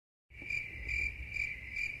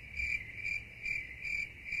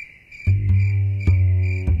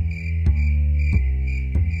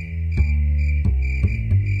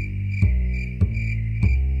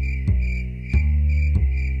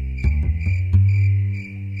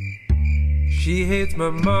She hates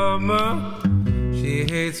my mama, she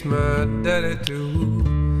hates my daddy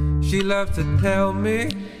too. She loves to tell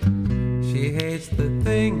me she hates the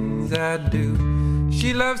things I do.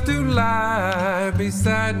 She loves to lie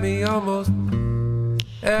beside me almost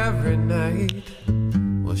every night.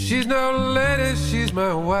 Well, she's no lady, she's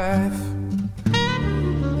my wife.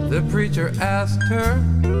 The preacher asked her,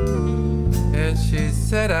 and she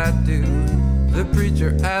said I do. The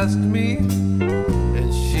preacher asked me,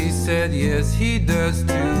 and she said yes, he does too.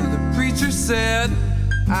 The preacher said,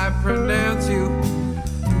 I pronounce you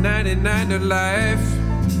 99 to life.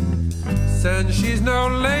 Son, she's no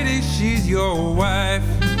lady, she's your wife.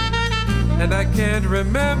 And I can't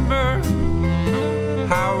remember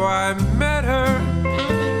how I met her.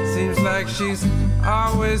 Seems like she's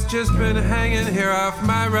always just been hanging here off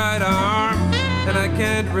my right arm. And I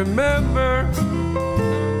can't remember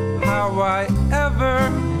how I ever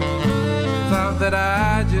thought that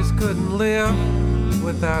I just couldn't live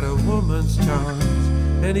without a woman's charms.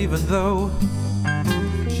 And even though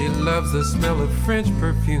she loves the smell of French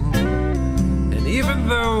perfume, and even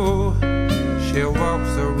though she walks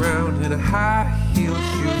around in high-heel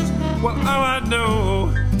shoes, well, all I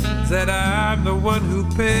know is that I'm the one who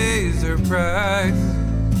pays her price.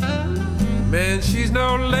 Man, she's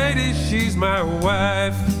no lady, she's my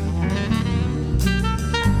wife.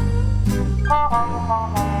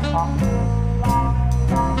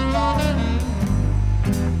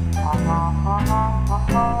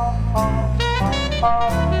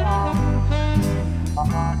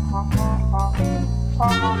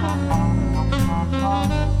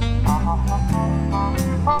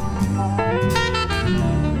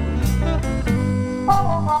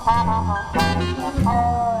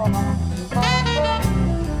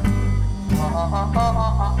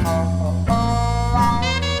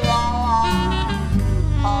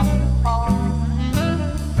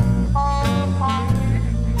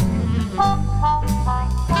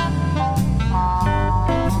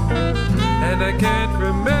 And I can't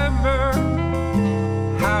remember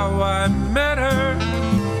how I met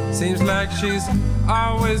her. Seems like she's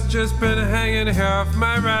always just been hanging here off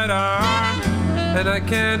my right arm. And I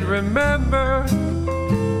can't remember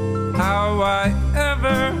how I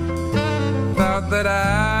ever thought that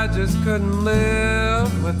I just couldn't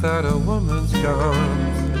live without a woman's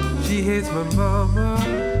charms. She hates my mama,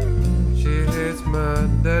 she hates my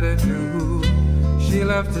daddy too. She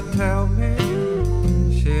loves to tell me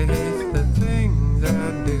she hates the things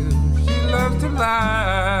I do. She loves to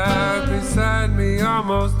lie beside me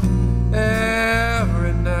almost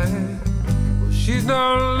every night. Well, she's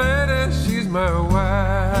no lady, she's my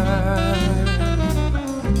wife.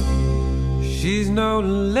 She's no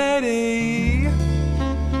lady,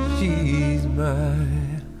 she's my